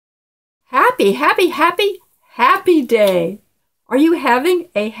Happy, happy, happy, happy day. Are you having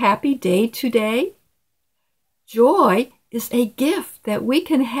a happy day today? Joy is a gift that we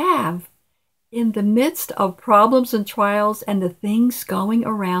can have in the midst of problems and trials and the things going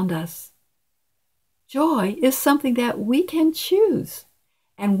around us. Joy is something that we can choose.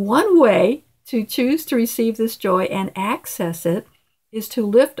 And one way to choose to receive this joy and access it is to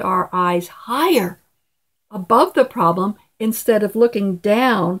lift our eyes higher above the problem instead of looking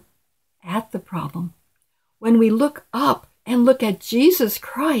down at the problem. When we look up and look at Jesus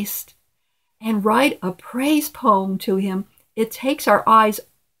Christ and write a praise poem to him, it takes our eyes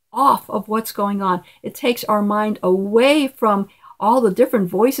off of what's going on. It takes our mind away from all the different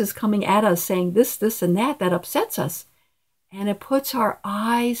voices coming at us saying this, this, and that upsets us. And it puts our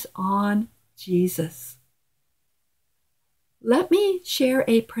eyes on Jesus. Let me share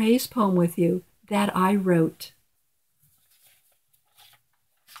a praise poem with you that I wrote.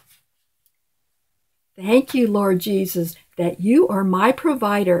 Thank you, Lord Jesus, that you are my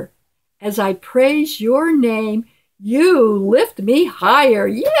provider. As I praise your name, you lift me higher.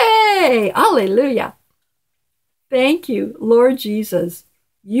 Yay! Hallelujah! Thank you, Lord Jesus.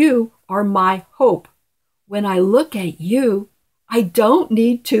 You are my hope. When I look at you, I don't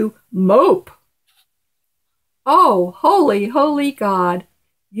need to mope. Oh, holy, holy God,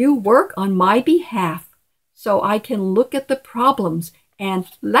 you work on my behalf so I can look at the problems and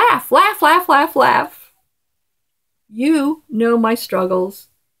laugh, laugh, laugh, laugh, laugh. You know my struggles.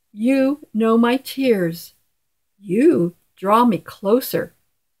 You know my tears. You draw me closer.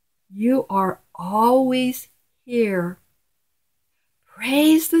 You are always here.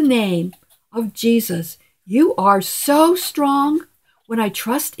 Praise the name of Jesus. You are so strong. When I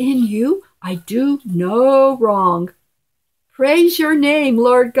trust in you, I do no wrong. Praise your name,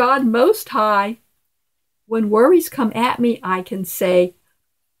 Lord God Most High. When worries come at me, I can say,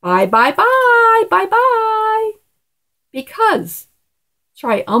 bye, bye, bye, bye, bye. Because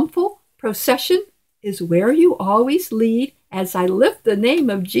triumphal procession is where you always lead as I lift the name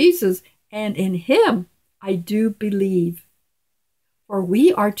of Jesus, and in him I do believe. For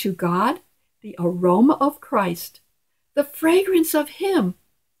we are to God the aroma of Christ, the fragrance of him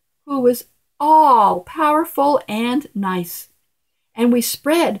who is all powerful and nice. And we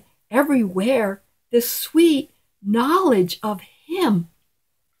spread everywhere this sweet knowledge of him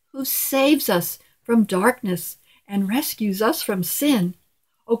who saves us from darkness and rescues us from sin.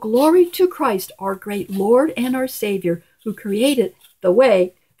 Oh, glory to Christ, our great Lord and our Savior, who created the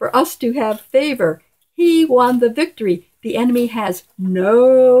way for us to have favor. He won the victory. The enemy has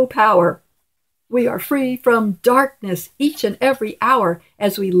no power. We are free from darkness each and every hour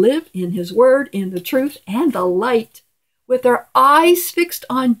as we live in his word, in the truth and the light, with our eyes fixed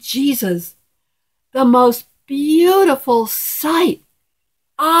on Jesus, the most beautiful sight.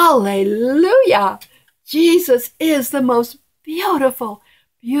 Alleluia! Jesus is the most beautiful,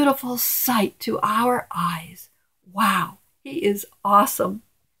 beautiful sight to our eyes. Wow, he is awesome.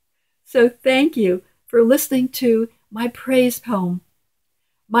 So thank you for listening to my praise poem.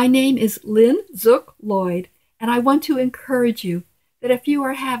 My name is Lynn Zuk-Lloyd, and I want to encourage you that if you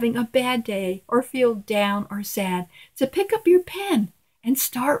are having a bad day or feel down or sad, to pick up your pen and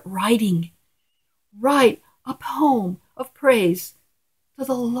start writing. Write a poem of praise to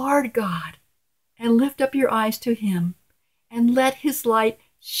the Lord God and lift up your eyes to him and let his light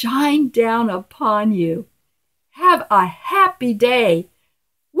shine down upon you. Have a happy day.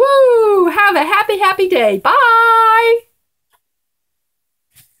 Woo! Have a happy, happy day. Bye!